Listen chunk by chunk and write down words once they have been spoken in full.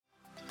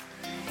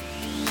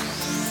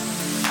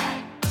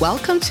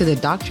Welcome to the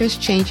Doctors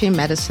Changing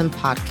Medicine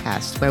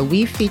podcast, where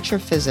we feature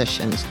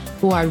physicians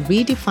who are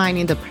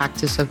redefining the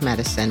practice of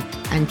medicine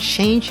and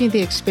changing the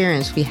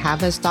experience we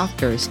have as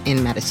doctors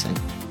in medicine.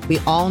 We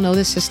all know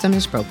the system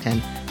is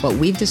broken, but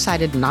we've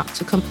decided not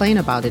to complain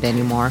about it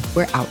anymore.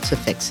 We're out to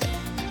fix it.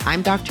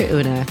 I'm Dr.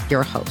 Una,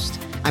 your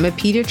host. I'm a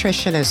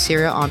pediatrician and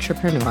serial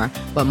entrepreneur,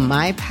 but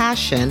my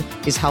passion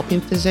is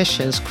helping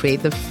physicians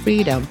create the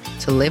freedom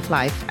to live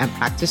life and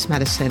practice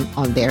medicine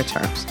on their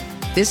terms.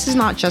 This is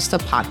not just a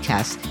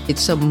podcast,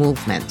 it's a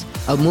movement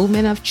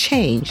of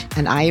change,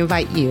 and I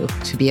invite you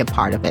to be a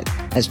part of it.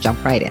 Let's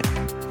jump right in.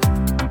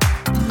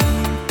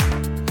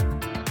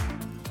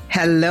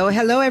 Hello,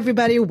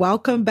 everybody.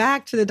 Welcome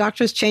back to the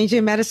Doctors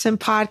Changing Medicine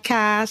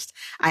podcast.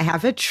 I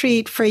have a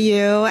treat for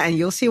you, and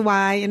you'll see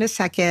why in a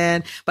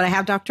second. But I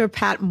have Dr.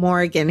 Pat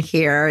Morgan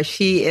here.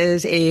 She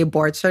is a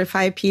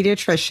board-certified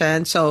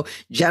pediatrician, so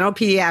general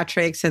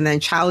pediatrics and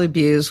then child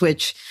abuse,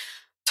 which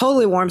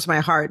totally warms my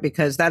heart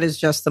because that is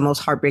just the most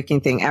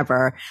heartbreaking thing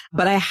ever.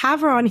 But I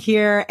have her on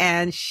here,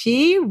 and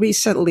she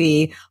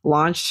recently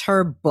launched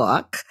her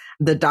book,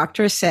 The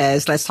Doctor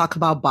Says. Let's talk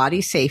about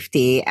body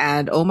safety.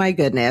 And oh my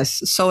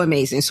goodness, so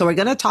amazing. So we're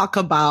going to talk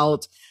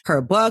about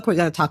her book. We're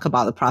going to talk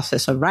about the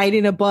process of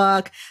writing a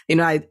book. You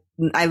know,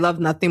 I love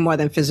nothing more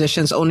than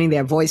physicians owning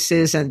their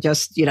voices and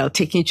just,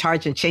 taking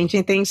charge and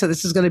changing things. So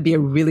this is going to be a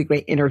really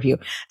great interview.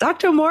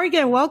 Dr.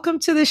 Morgan, welcome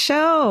to the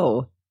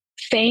show.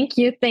 Thank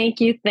you,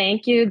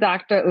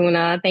 Dr.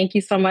 Una. Thank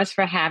you so much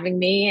for having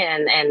me.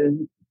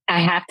 And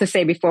I have to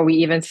say before we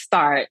even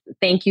start,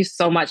 thank you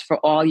so much for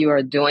all you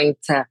are doing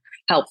to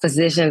help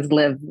physicians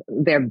live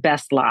their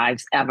best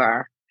lives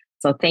ever.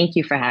 So thank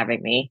you for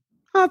having me.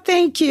 Oh,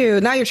 thank you.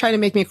 Now you're trying to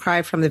make me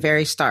cry from the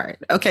very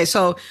start. Okay,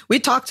 so we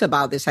talked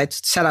about this. I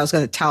said I was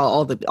going to tell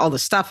all the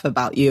stuff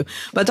about you.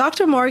 But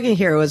Dr. Morgan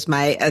here was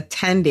my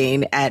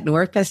attending at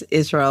Newark Beth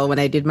Israel when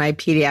I did my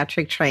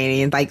pediatric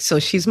training. So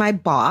she's my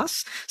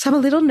boss. So I'm a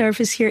little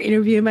nervous here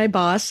interviewing my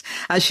boss.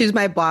 She's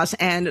my boss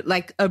and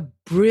a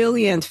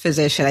brilliant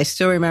physician. I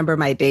still remember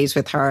my days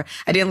with her.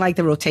 I didn't like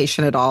the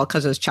rotation at all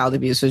because it was child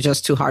abuse. It was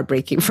just too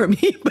heartbreaking for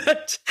me,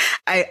 but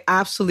I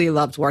absolutely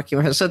loved working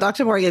with her. So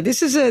Dr. Morgan,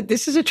 this is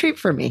a treat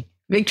for me.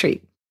 Big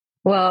treat.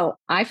 Well,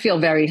 I feel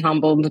very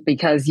humbled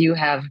because you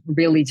have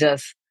really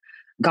just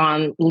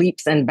gone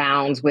leaps and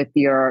bounds with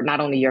not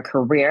only your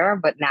career,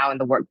 but now in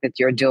the work that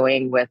you're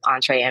doing with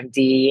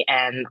EntreMD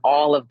and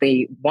all of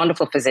the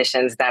wonderful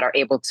physicians that are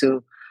able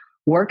to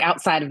work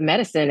outside of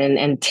medicine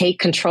and take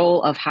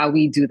control of how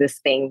we do this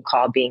thing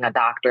called being a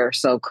doctor.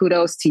 So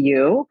kudos to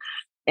you.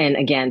 And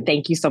again,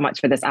 thank you so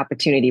much for this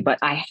opportunity. But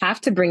I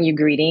have to bring you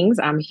greetings.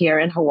 I'm here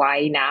in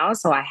Hawaii now,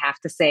 so I have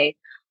to say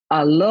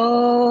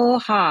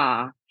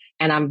aloha.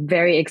 And I'm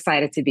very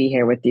excited to be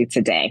here with you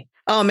today.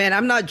 Oh, man,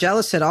 I'm not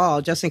jealous at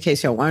all, just in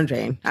case you're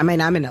wondering. I mean,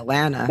 I'm in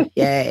Atlanta.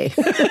 Yay.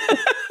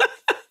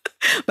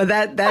 But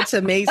that's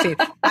amazing.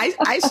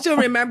 I still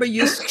remember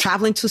you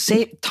traveling to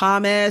St.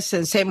 Thomas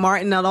and St.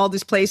 Martin and all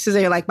these places.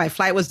 And you're like, my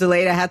flight was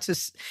delayed. I had to,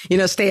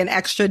 stay an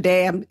extra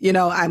day.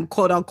 I'm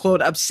quote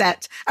unquote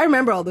upset. I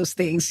remember all those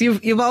things.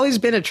 You've always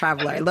been a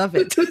traveler. I love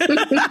it.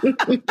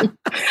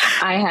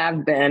 I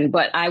have been,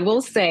 but I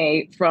will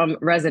say from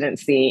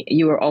residency,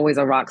 you were always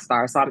a rock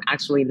star. So I'm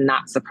actually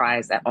not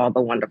surprised at all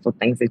the wonderful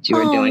things that you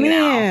are doing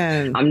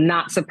now. I'm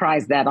not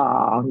surprised at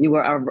all. You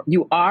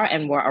are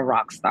and were a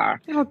rock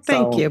star. Oh,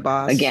 thank you,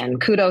 boss. Again,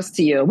 kudos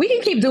to you. We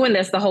can keep doing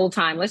this the whole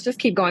time. Let's just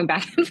keep going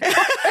back and forth.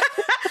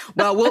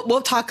 Well,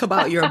 we'll talk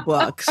about your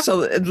book. So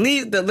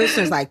leave the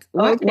listeners like,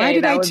 what? Okay, why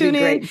did I tune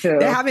in? Too.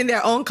 They're having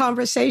their own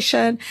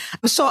conversation.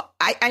 So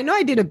I know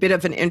I did a bit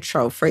of an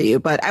intro for you,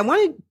 but I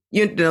wanted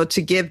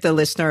to give the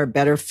listener a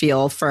better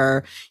feel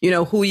for,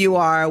 who you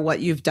are, what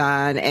you've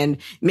done, and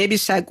maybe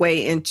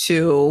segue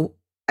into,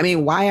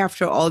 why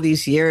after all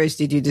these years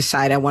did you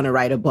decide I want to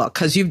write a book?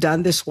 Because you've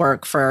done this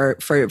work for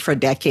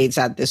decades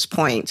at this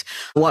point.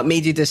 What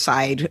made you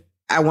decide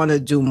I want to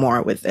do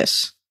more with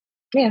this?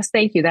 Yes,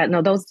 thank you.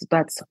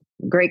 That's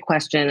a great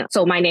question.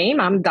 So my name,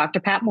 I'm Dr.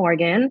 Pat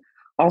Morgan,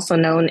 also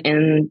known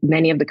in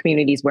many of the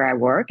communities where I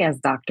work as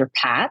Dr.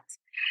 Pat.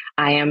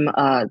 I am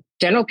a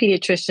general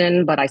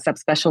pediatrician, but I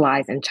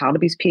subspecialize in child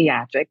abuse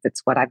pediatrics.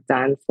 It's what I've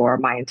done for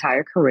my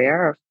entire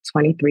career of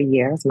 23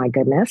 years, my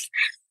goodness.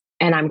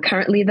 And I'm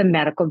currently the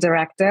medical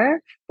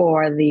director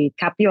for the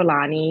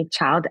Kapiolani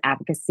Child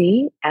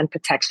Advocacy and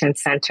Protection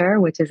Center,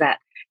 which is at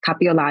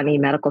Kapiolani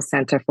Medical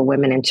Center for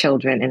Women and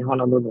Children in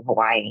Honolulu,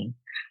 Hawaii.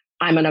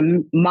 I'm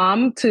a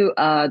mom to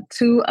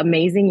two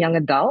amazing young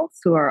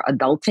adults who are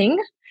adulting.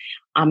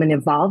 I'm an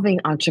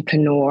evolving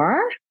entrepreneur.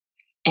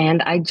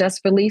 And I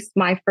just released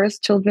my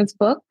first children's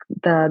book.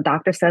 The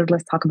Doctor Says,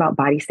 Let's Talk About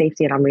Body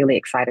Safety. And I'm really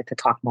excited to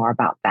talk more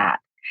about that.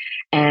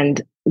 And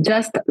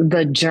just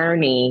the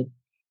journey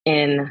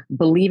in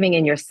believing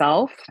in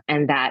yourself,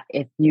 and that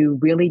if you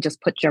really just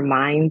put your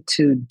mind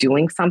to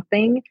doing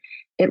something,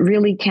 it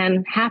really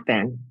can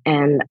happen.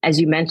 And as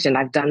you mentioned,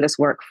 I've done this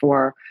work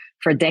for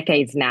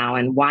decades now.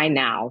 And why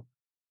now?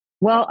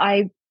 Well,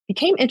 I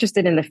became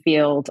interested in the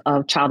field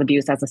of child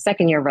abuse as a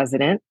second-year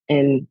resident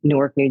in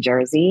Newark, New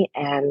Jersey,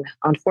 and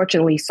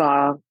unfortunately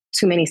saw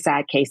too many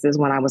sad cases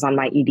when I was on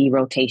my ED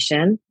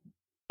rotation,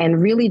 and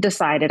really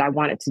decided I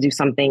wanted to do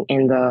something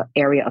in the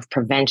area of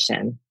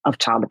prevention of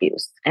child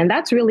abuse. And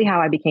that's really how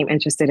I became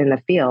interested in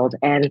the field.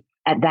 And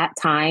at that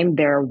time,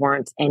 it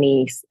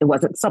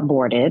wasn't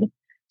subboarded.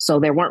 So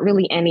there weren't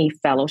really any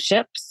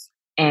fellowships.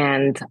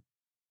 And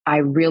I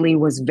really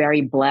was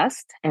very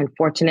blessed and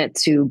fortunate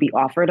to be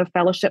offered a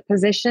fellowship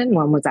position.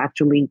 One was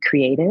actually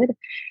created.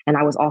 And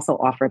I was also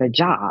offered a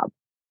job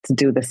to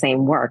do the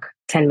same work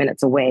 10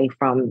 minutes away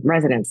from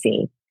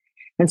residency.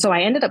 And so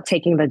I ended up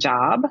taking the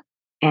job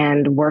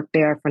and worked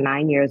there for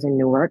 9 years in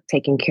Newark,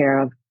 taking care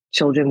of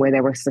children where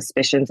there were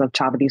suspicions of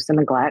child abuse and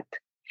neglect,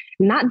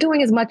 not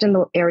doing as much in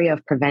the area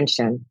of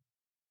prevention.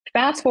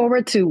 Fast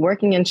forward to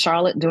working in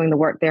Charlotte, doing the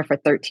work there for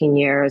 13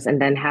 years,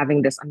 and then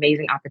having this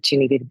amazing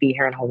opportunity to be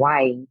here in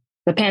Hawaii.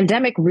 The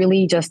pandemic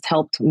really just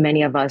helped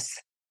many of us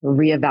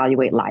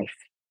reevaluate life,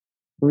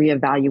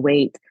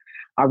 reevaluate,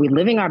 are we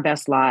living our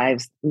best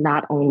lives,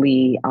 not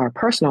only our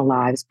personal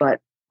lives, but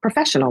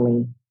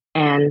professionally?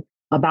 And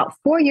about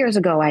 4 years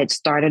ago, I had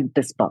started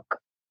this book.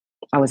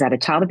 I was at a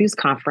child abuse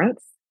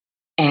conference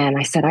and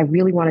I said, I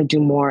really want to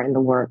do more in the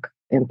work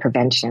in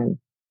prevention,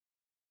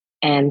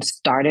 and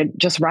started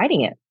just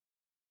writing it.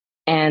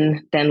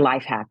 And then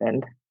life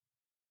happened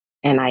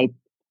and I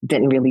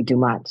didn't really do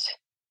much.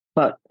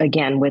 But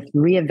again, with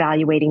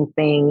reevaluating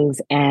things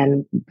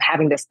and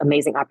having this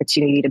amazing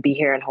opportunity to be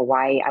here in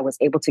Hawaii, I was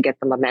able to get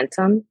the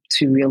momentum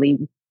to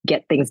really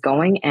get things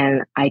going.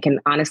 And I can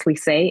honestly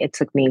say it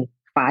took me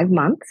 5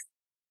 months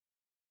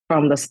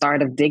from the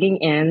start of digging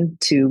in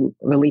to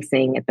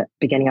releasing at the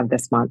beginning of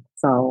this month.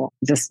 So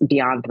just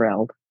beyond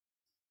thrilled.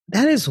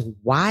 That is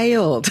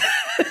wild.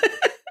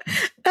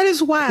 That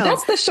is wild.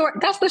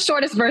 That's the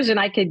shortest version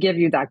I could give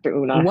you, Dr.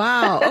 Una.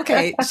 Wow.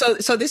 Okay.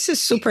 So this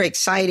is super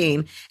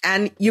exciting.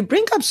 And you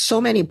bring up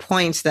so many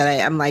points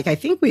that I'm like, I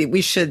think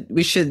we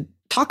should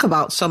talk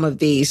about some of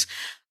these.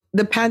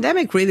 The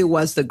pandemic really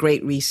was the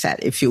great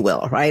reset, if you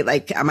will, right?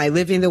 Like, am I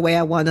living the way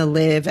I want to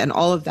live and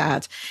all of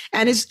that?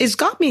 And it's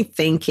got me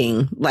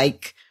thinking,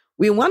 like,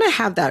 we want to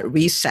have that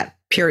reset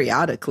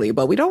periodically,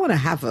 but we don't want to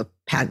have a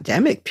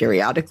pandemic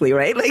periodically,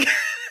 right? Like,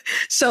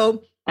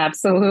 so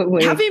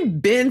absolutely. Having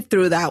been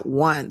through that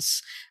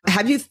once,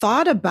 have you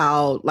thought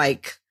about,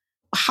 like,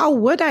 how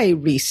would I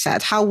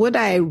reset? How would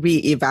I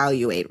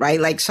reevaluate, right?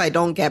 Like, so I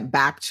don't get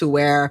back to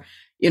where,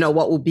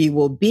 what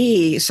will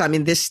be. So I'm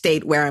in this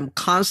state where I'm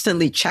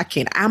constantly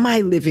checking, am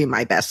I living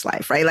my best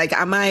life, right? Like,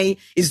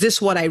 is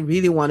this what I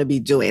really want to be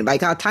doing?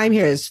 Like, our time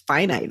here is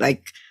finite.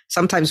 Like,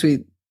 sometimes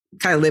we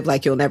kind of live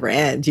like you'll never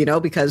end,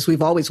 because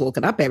we've always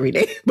woken up every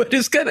day, but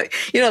it's gonna,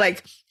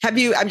 like,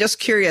 I'm just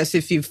curious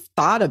if you've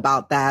thought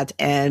about that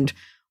and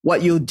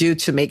what you'll do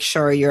to make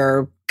sure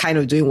you're kind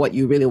of doing what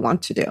you really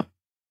want to do.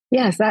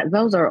 Yes,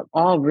 those are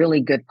all really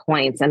good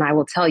points. And I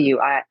will tell you,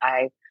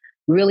 I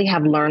really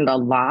have learned a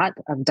lot.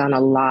 I've done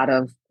a lot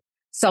of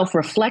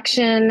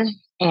self-reflection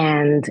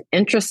and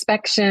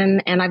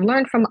introspection, and I've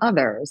learned from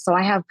others. So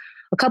I have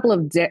a couple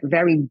of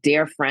very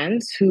dear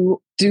friends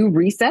who do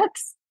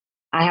resets.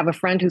 I have a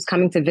friend who's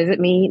coming to visit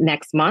me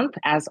next month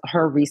as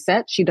her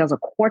reset. She does a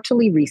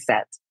quarterly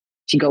reset.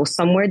 She goes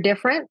somewhere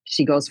different.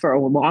 She goes for a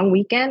long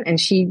weekend and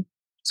she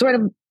sort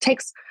of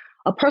takes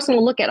a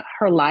personal look at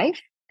her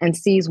life and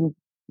sees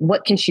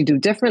what can she do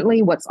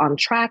differently, what's on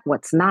track,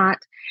 what's not.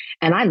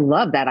 And I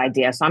love that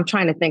idea. So I'm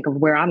trying to think of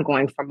where I'm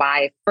going for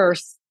my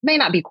first, may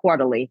not be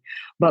quarterly,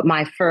 but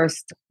my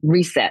first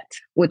reset,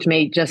 which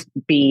may just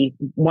be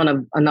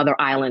another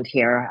island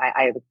here.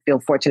 I feel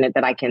fortunate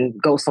that I can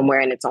go somewhere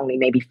and it's only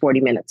maybe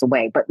 40 minutes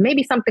away, but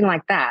maybe something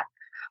like that.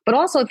 But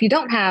also, if you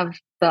don't have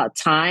the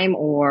time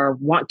or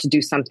want to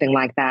do something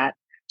like that,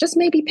 just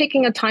maybe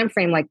picking a time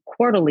frame like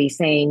quarterly,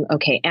 saying,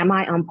 okay, am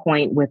I on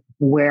point with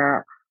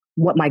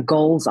what my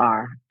goals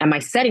are? Am I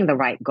setting the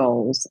right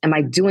goals? Am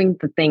I doing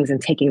the things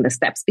and taking the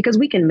steps? Because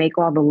we can make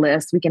all the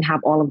lists, we can have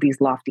all of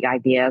these lofty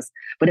ideas,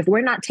 but if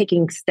we're not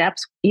taking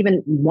steps,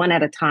 even one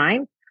at a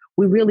time,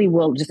 we really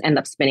will just end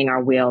up spinning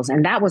our wheels.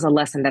 And that was a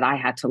lesson that I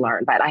had to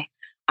learn. But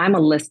I'm a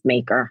list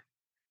maker.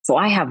 So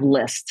I have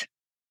lists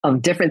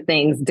of different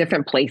things,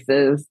 different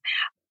places.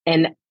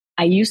 And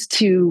I used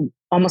to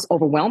almost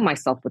overwhelm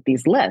myself with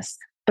these lists.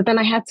 But then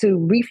I had to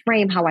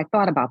reframe how I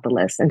thought about the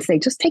list and say,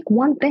 just take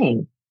one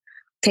thing.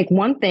 Take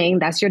one thing,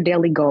 that's your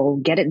daily goal,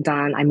 get it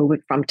done. I move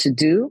it from to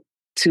do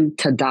to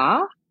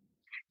ta-da.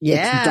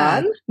 Yeah. It's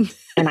done.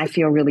 And I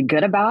feel really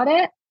good about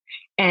it.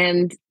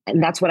 And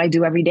that's what I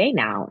do every day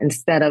now,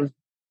 instead of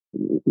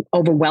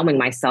overwhelming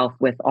myself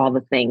with all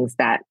the things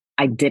that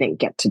I didn't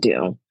get to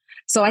do.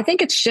 So I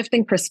think it's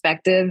shifting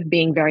perspective,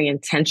 being very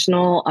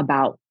intentional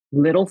about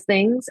little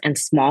things and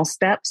small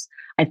steps.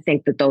 I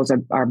think that those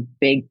are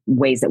big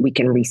ways that we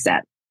can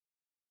reset.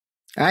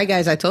 All right,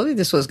 guys, I told you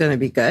this was going to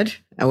be good.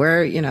 And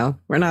we're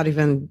not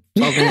even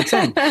 12 minutes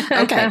in.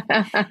 Okay.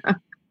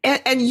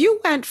 And you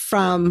went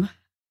from,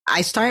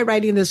 I started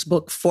writing this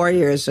book 4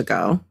 years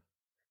ago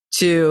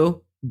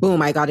to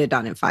boom, I got it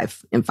done in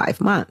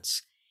five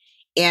months.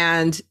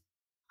 And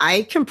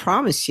I can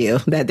promise you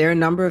that there are a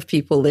number of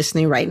people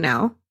listening right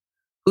now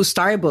who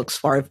started books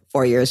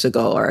 4 years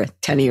ago or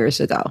 10 years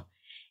ago.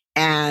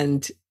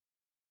 And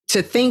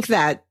to think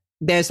that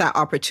there's that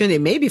opportunity,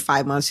 maybe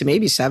 5 months,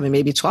 maybe 7,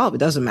 maybe 12, it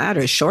doesn't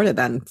matter. It's shorter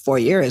than 4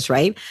 years,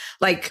 right?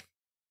 Like,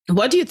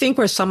 what do you think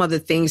were some of the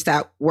things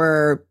that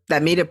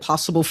made it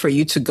possible for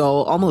you to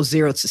go almost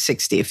 0 to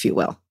 60, if you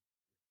will?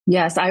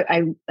 Yes,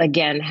 I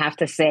again have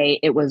to say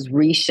it was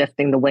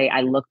reshifting the way I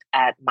looked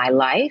at my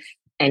life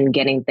and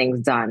getting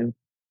things done.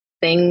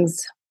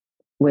 Things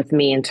with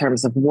me in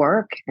terms of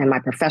work and my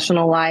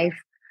professional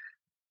life,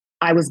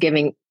 I was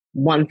giving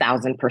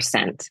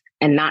 1000%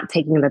 and not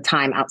taking the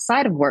time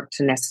outside of work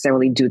to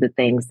necessarily do the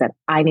things that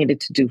I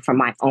needed to do for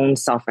my own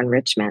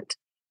self-enrichment.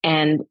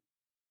 And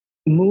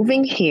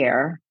moving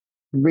here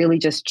really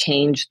just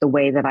changed the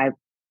way that I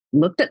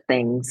looked at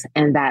things,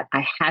 and that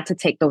I had to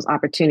take those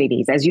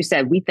opportunities. As you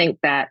said, we think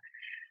that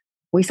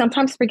we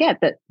sometimes forget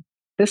that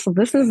this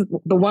is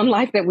the one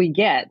life that we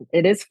get.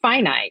 It is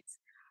finite.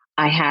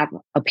 I have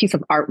a piece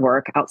of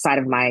artwork outside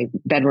of my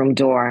bedroom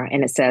door,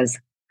 and it says,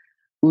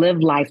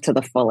 "Live life to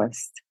the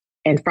fullest."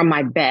 And from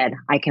my bed,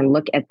 I can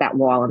look at that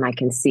wall and I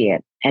can see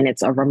it. And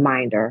it's a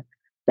reminder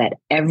that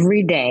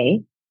every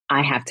day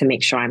I have to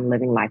make sure I'm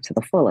living life to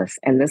the fullest.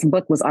 And this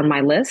book was on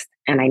my list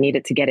and I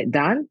needed to get it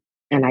done.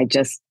 And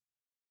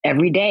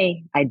every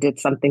day I did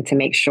something to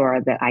make sure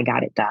that I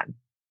got it done.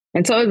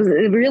 And so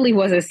it really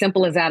was as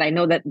simple as that. I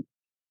know that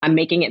I'm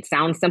making it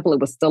sound simple. It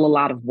was still a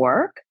lot of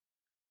work,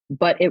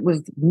 but it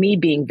was me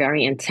being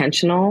very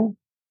intentional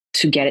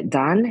to get it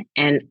done.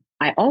 And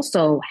I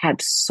also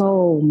had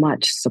so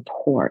much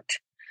support,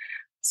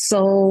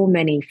 so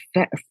many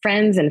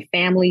friends and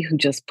family who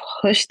just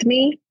pushed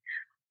me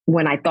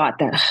when I thought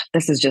that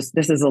this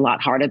is a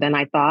lot harder than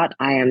I thought.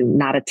 I am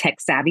not a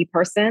tech savvy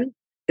person.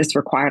 This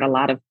required a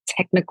lot of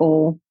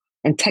technical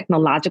and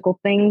technological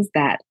things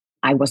that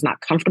I was not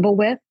comfortable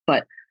with.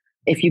 But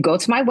if you go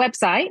to my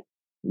website,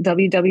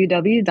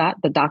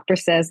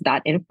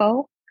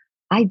 www.thedoctorsays.info,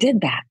 I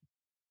did that.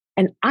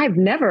 And I've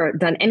never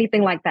done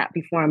anything like that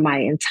before in my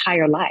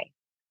entire life.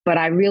 But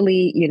I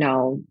really,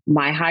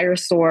 my higher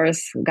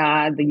source,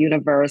 God, the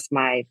universe,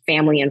 my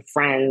family and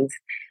friends,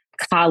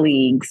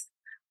 colleagues,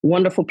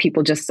 wonderful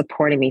people just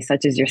supporting me,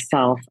 such as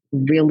yourself,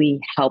 really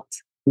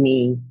helped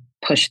me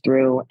push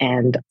through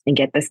and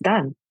get this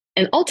done.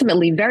 And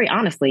ultimately, very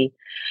honestly,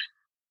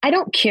 I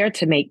don't care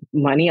to make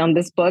money on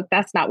this book.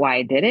 That's not why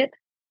I did it.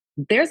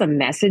 There's a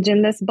message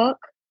in this book.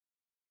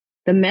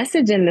 The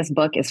message in this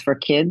book is for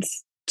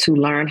kids to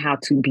learn how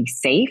to be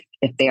safe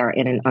if they are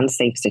in an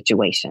unsafe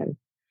situation.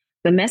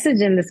 The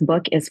message in this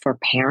book is for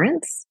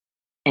parents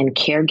and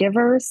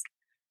caregivers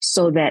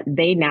so that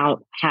they now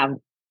have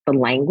the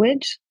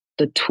language,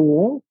 the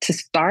tool to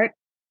start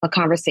a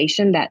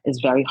conversation that is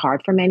very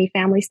hard for many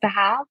families to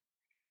have,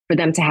 for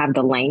them to have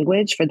the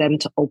language, for them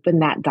to open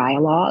that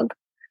dialogue.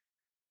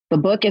 The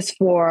book is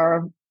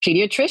for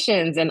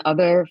pediatricians and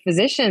other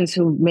physicians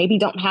who maybe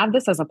don't have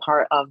this as a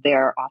part of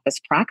their office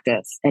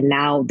practice. And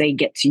now they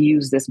get to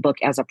use this book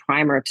as a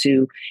primer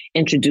to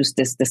introduce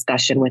this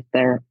discussion with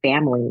their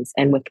families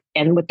and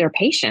with their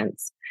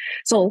patients.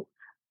 So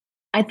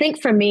I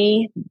think for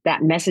me,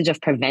 that message of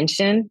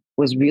prevention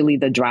was really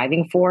the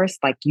driving force.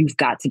 Like, you've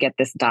got to get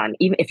this done.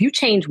 Even if you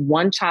change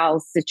one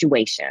child's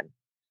situation,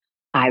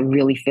 I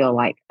really feel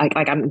like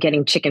I'm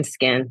getting chicken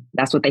skin.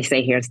 That's what they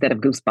say here instead of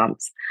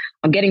goosebumps.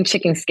 I'm getting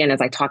chicken skin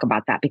as I talk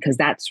about that, because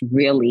that's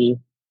really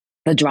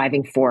the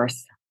driving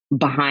force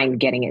behind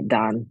getting it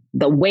done.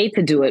 The way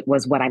to do it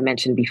was what I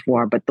mentioned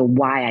before, but the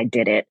why I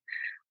did it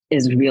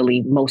is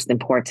really most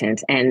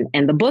important. And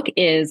the book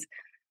is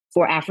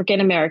for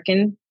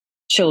African-American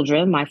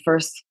children, my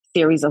first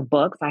series of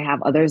books. I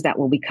have others that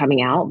will be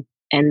coming out.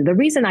 And the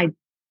reason I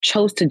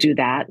chose to do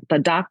that, the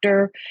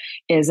doctor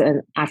is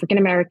an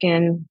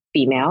African-American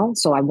female.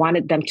 So I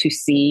wanted them to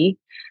see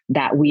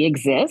that we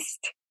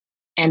exist.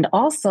 And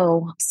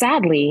also,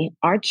 sadly,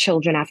 our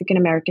children,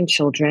 African-American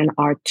children,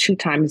 are 2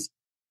 times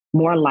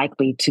more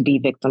likely to be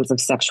victims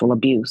of sexual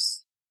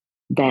abuse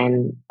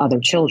than other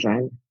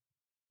children.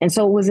 And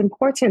so it was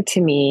important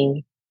to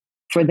me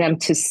for them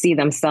to see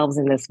themselves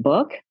in this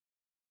book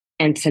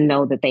and to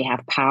know that they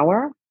have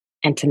power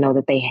and to know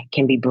that they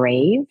can be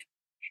brave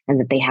and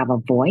that they have a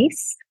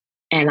voice.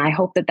 And I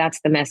hope that that's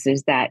the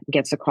message that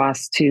gets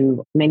across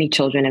to many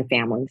children and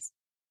families.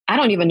 I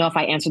don't even know if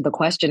I answered the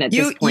question at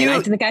this point. You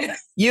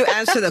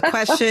answered the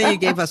question. You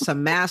gave us a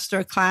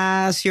master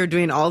class. You're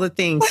doing all the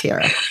things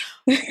here.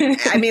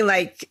 I mean,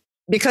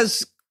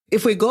 because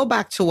if we go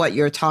back to what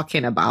you're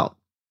talking about,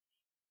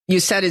 you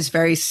said it's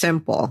very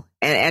simple.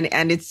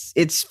 And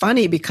it's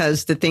funny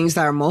because the things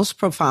that are most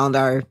profound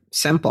are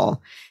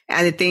simple.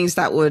 And the things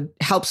that would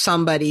help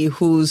somebody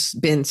who's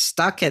been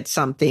stuck at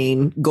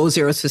something go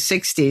 0 to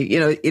 60,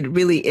 it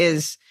really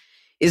is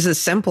the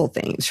simple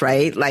things,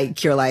 right?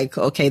 Like, you're like,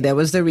 okay, there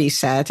was the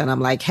reset. And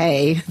I'm like,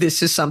 hey,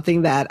 this is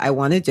something that I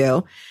want to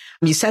do.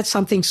 You said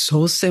something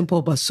so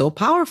simple, but so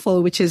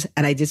powerful, which is,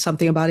 and I did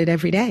something about it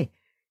every day.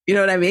 You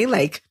know what I mean?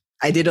 Like,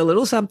 I did a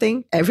little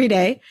something every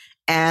day.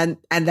 And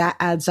that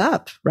adds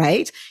up,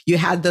 right? You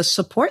had the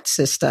support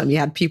system. You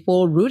had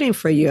people rooting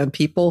for you and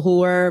people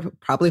who were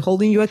probably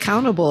holding you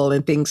accountable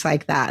and things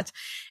like that.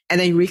 And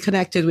then you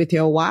reconnected with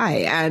your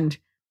why. And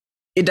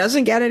it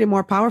doesn't get any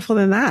more powerful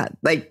than that.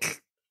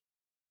 Like,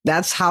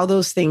 that's how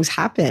those things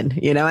happen,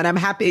 you know, and I'm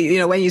happy, you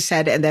know, when you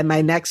said, and then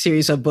my next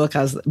series of books,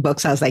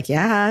 I was like,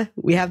 yeah,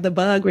 we have the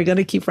bug. We're going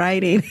to keep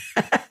writing.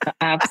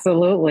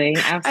 Absolutely.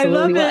 Absolutely. I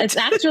love well, it.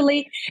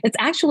 it's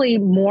actually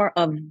more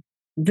of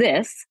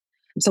this.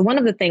 So one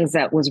of the things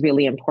that was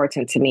really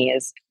important to me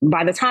is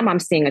by the time I'm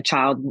seeing a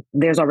child,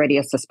 there's already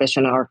a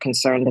suspicion or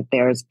concern that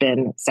there's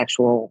been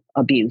sexual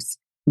abuse.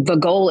 The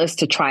goal is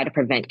to try to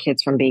prevent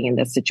kids from being in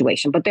this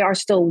situation, but there are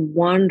still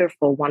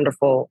wonderful,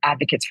 wonderful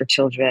advocates for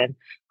children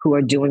who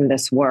are doing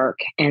this work.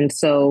 And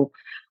so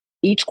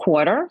each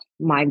quarter,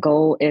 my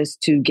goal is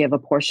to give a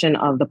portion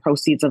of the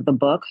proceeds of the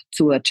book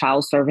to a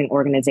child serving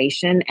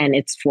organization. And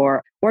it's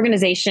for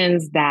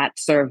organizations that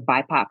serve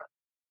BIPOC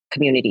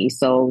communities.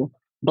 So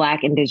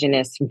Black,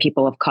 Indigenous, and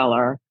people of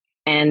color.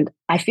 And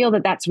I feel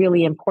that that's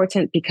really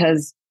important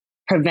because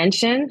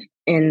prevention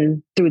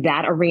through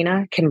that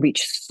arena can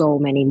reach so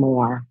many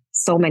more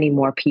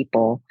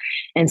people.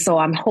 And so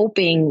I'm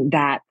hoping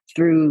that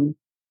through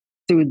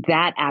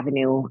that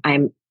avenue,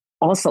 I'm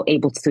also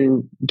able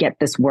to get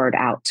this word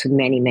out to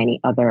many, many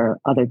other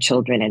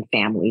children and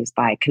families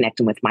by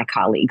connecting with my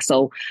colleagues.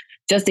 So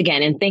just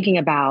again, in thinking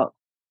about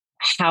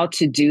how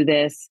to do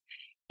this,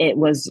 it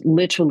was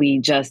literally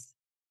just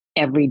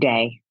every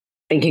day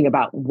thinking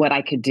about what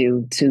I could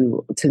do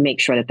to make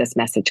sure that this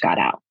message got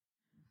out.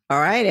 All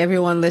right,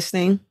 everyone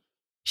listening,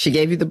 she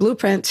gave you the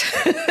blueprint.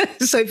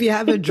 So if you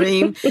have a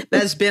dream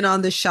that's been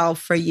on the shelf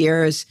for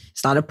years,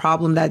 it's not a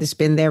problem that it's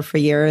been there for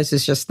years.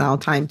 It's just now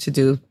time to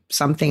do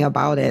something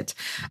about it.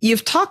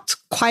 You've talked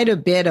quite a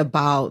bit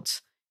about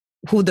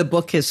who the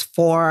book is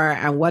for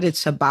and what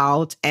it's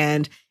about.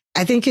 And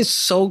I think it's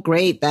so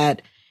great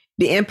that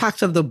the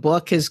impact of the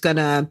book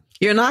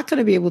you're not going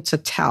to be able to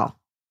tell,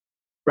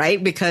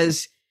 right?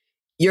 Because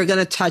you're going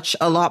to touch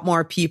a lot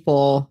more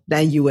people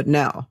than you would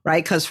know,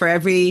 right? Because for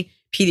every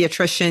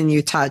pediatrician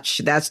you touch,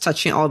 that's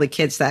touching all the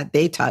kids that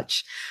they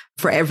touch.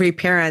 For every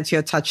parent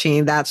you're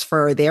touching, that's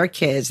for their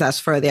kids, that's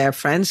for their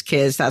friends'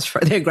 kids, that's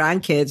for their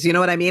grandkids. You know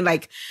what I mean?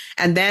 Like,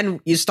 and then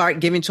you start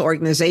giving to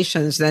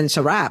organizations, then it's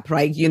a wrap,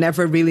 right? You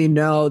never really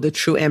know the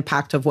true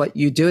impact of what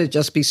you do. It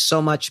just be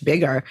so much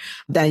bigger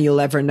than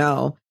you'll ever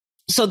know.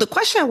 So the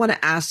question I want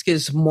to ask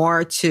is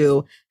more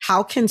to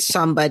how can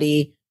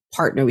somebody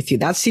partner with you?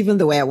 That's even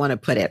the way I want to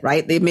put it,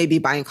 right? They may be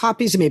buying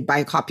copies, they may be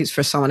buying copies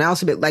for someone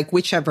else, but like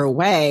whichever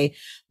way.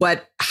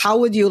 But how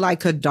would you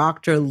like a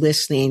doctor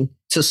listening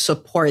to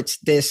support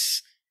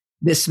this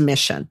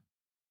mission?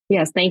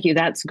 Yes, thank you.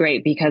 That's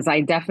great because I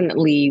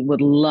definitely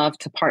would love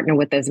to partner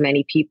with as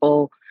many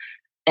people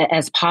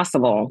as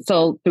possible.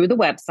 So through the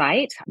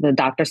website,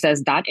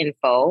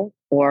 thedoctorsays.info,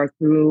 or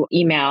through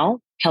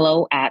email,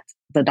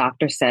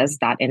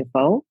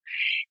 hello@thedoctorsays.info.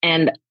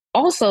 And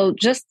also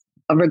just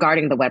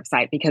regarding the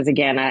website, because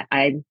again,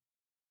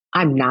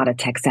 I'm not a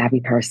tech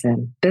savvy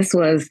person.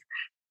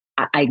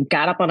 I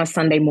got up on a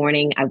Sunday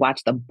morning. I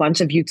watched a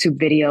bunch of YouTube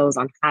videos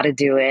on how to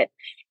do it,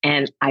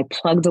 and I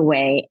plugged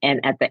away.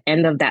 And at the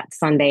end of that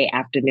Sunday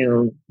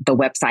afternoon, the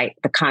website,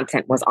 the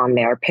content was on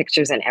there,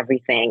 pictures and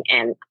everything.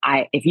 And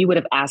if you would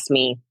have asked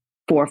me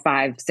 4,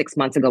 5, 6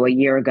 months ago, a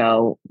year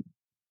ago,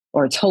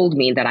 or told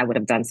me that I would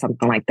have done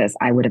something like this,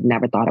 I would have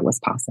never thought it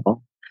was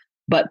possible.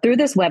 But through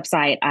this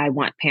website, I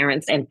want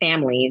parents and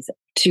families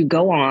to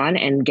go on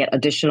and get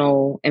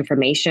additional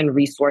information,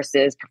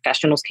 resources.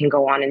 Professionals can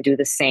go on and do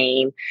the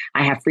same.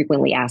 I have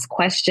frequently asked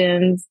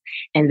questions.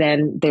 And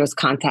then there's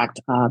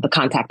the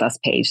contact us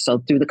page. So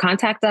through the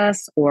contact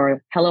us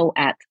or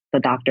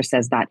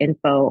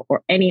hello@thedoctorsays.info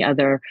or any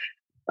other,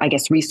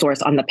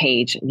 resource on the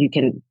page, you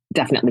can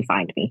definitely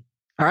find me.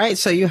 All right.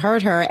 So you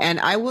heard her. And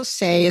I will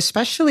say,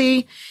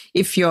 especially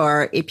if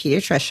you're a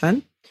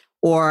pediatrician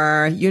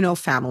or,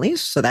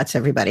 families, so that's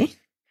everybody,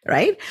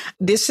 right?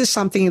 This is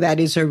something that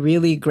is a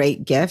really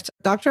great gift.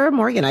 Dr.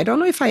 Morgan, I don't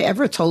know if I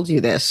ever told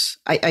you this.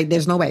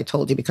 There's no way I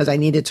told you because I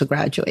needed to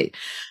graduate.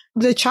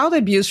 The child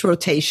abuse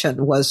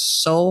rotation was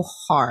so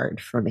hard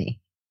for me.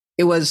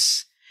 It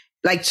was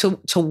like to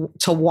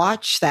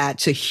watch that,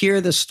 to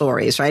hear the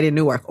stories, right, in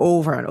Newark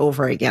over and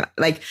over again.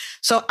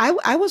 So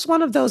I was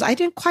one of those. I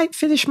didn't quite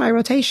finish my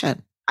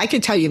rotation. I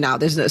can tell you now,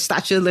 there's a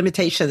statute of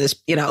limitations,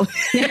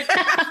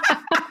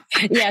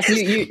 Yes,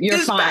 you're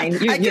fine.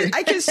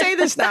 I can say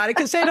this now. I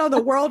can say it on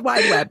the World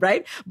Wide Web,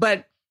 right?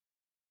 But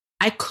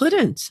I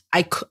couldn't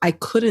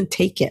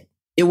take it.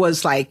 It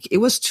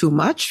was too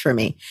much for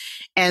me.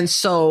 And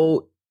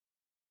so,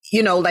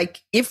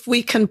 if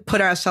we can put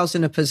ourselves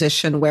in a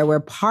position where we're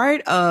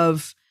part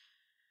of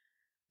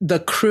the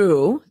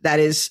crew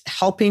that is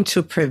helping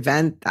to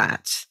prevent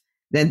that,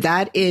 then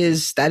that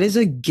is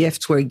a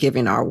gift we're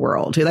giving our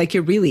world. It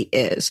really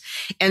is.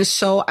 And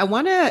so I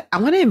want to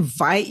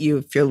invite you,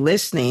 if you're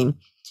listening,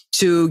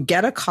 to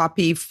get a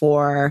copy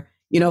for,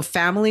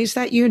 families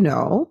that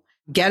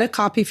get a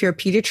copy if you're a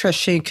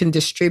pediatrician. You can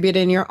distribute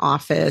in your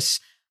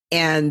office.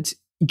 And,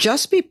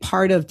 just be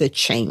part of the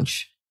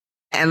change.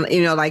 And,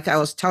 you know, like I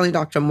was telling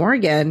Dr.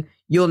 Morgan,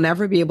 you'll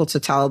never be able to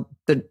tell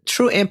the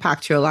true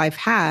impact your life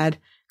had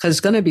because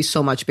it's going to be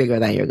so much bigger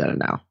than you're going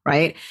to know,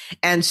 right?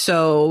 And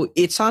so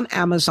it's on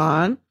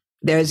Amazon.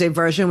 There's a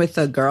version with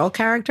a girl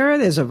character.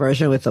 There's a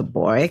version with a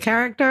boy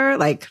character.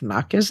 Like,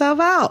 knock yourself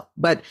out.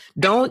 But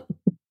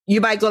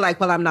you might go like,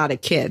 well, I'm not a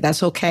kid.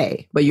 That's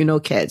okay. But you know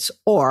kids,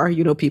 or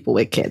you know people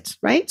with kids,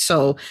 right?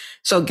 So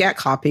get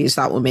copies.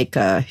 That will make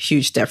a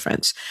huge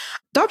difference.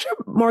 Dr.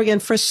 Morgan,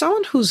 for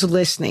someone who's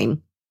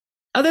listening,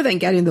 other than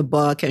getting the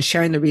book and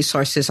sharing the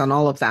resources on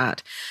all of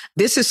that,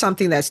 this is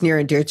something that's near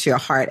and dear to your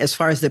heart as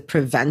far as the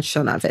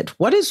prevention of it.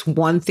 What is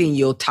one thing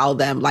you'll tell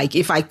them? Like,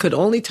 if I could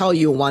only tell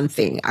you one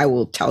thing, I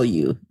will tell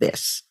you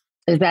this.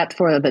 Is that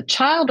for the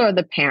child or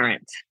the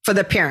parent? For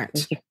the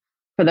parent.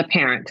 For the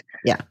parent.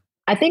 Yeah.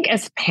 I think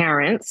as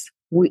parents,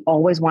 we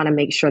always want to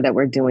make sure that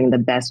we're doing the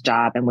best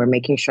job and we're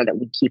making sure that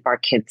we keep our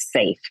kids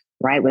safe,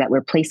 right? That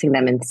we're placing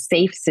them in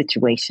safe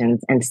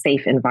situations and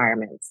safe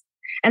environments.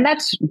 And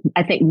that's,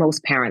 I think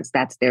most parents,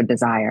 that's their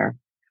desire.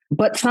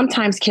 But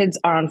sometimes kids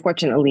are,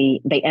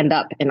 unfortunately, they end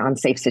up in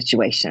unsafe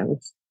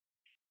situations.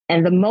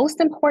 And the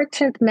most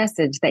important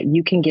message that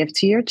you can give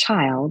to your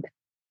child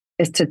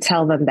is to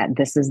tell them that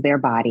this is their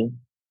body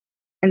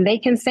and they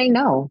can say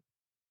no.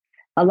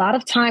 A lot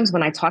of times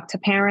when I talk to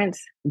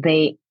parents,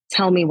 they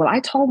tell me, well,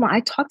 I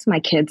talked to my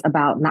kids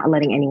about not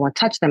letting anyone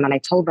touch them. And I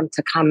told them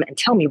to come and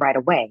tell me right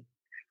away.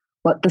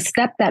 But the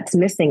step that's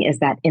missing is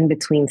that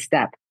in-between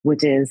step,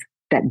 which is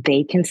that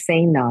they can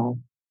say no,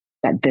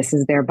 that this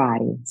is their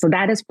body. So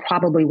that is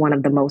probably one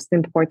of the most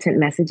important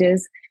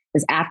messages,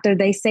 is after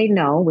they say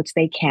no, which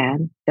they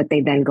can, that they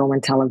then go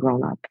and tell a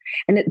grown-up.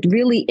 And it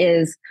really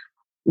is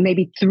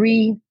maybe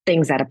three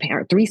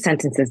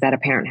sentences that a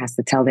parent has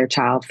to tell their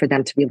child for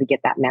them to really get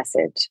that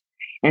message.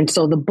 And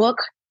so the book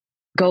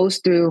goes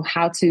through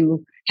how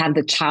to have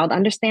the child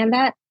understand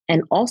that.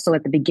 And also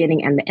at the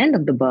beginning and the end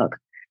of the book,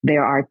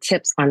 there are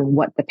tips on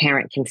what the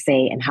parent can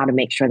say and how to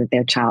make sure that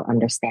their child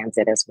understands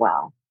it as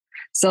well.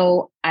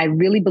 So I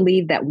really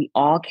believe that we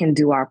all can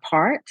do our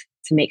part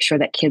to make sure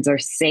that kids are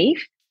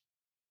safe.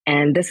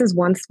 And this is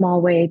one small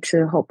way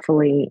to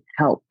hopefully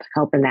help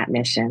in that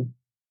mission.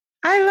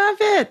 I love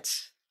it.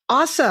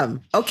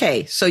 Awesome.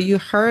 Okay. So you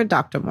heard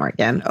Dr.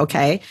 Morgan.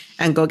 Okay.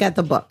 And go get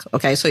the book.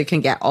 Okay. So you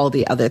can get all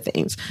the other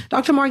things.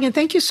 Dr. Morgan,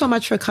 thank you so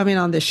much for coming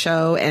on the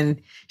show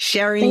and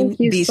sharing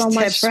these tips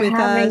with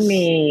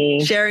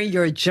us, sharing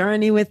your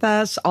journey with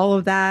us, all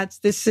of that.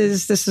 This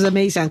is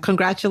amazing.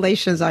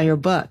 Congratulations on your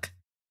book.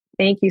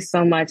 Thank you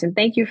so much. And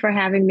thank you for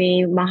having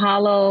me.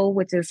 Mahalo,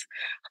 which is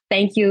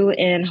thank you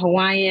in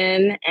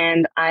Hawaiian.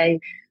 And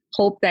I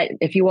hope that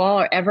if you all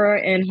are ever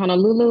in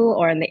Honolulu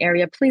or in the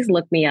area, please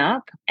look me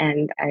up.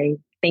 And I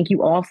thank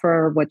you all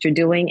for what you're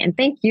doing. And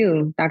thank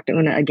you, Dr.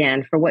 Una,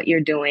 again, for what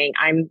you're doing.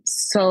 I'm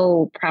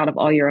so proud of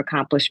all your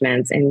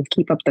accomplishments and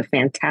keep up the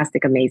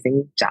fantastic,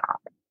 amazing job.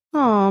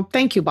 Oh,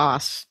 thank you,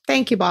 boss.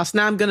 Thank you, boss.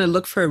 Now I'm going to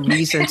look for a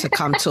reason to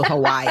come to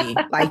Hawaii.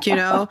 Like,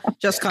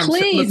 just come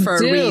look for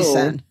a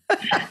reason.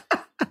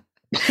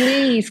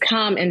 Please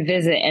come and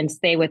visit and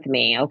stay with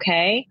me.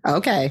 Okay.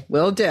 Okay.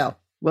 Will do.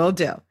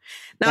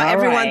 Now,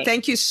 everyone,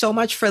 thank you so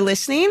much for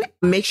listening.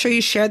 Make sure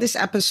you share this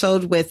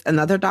episode with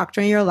another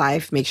doctor in your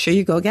life. Make sure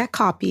you go get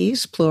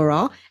copies,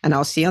 plural, and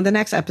I'll see you on the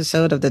next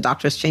episode of the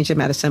Doctors Changing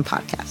Medicine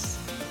podcast.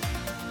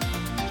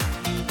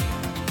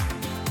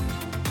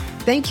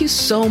 Thank you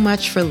so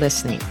much for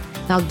listening.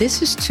 Now,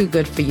 this is too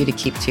good for you to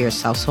keep to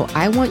yourself, so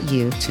I want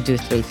you to do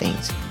 3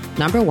 things.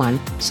 Number 1,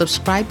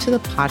 subscribe to the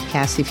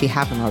podcast if you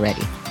haven't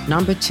already.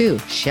 Number 2,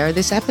 share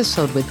this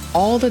episode with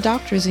all the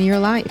doctors in your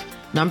life.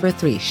 Number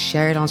 3,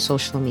 share it on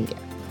social media.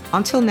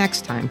 Until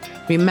next time,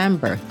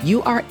 remember,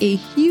 you are a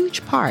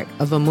huge part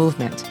of a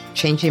movement,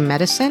 changing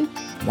medicine,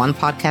 one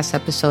podcast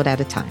episode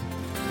at a time.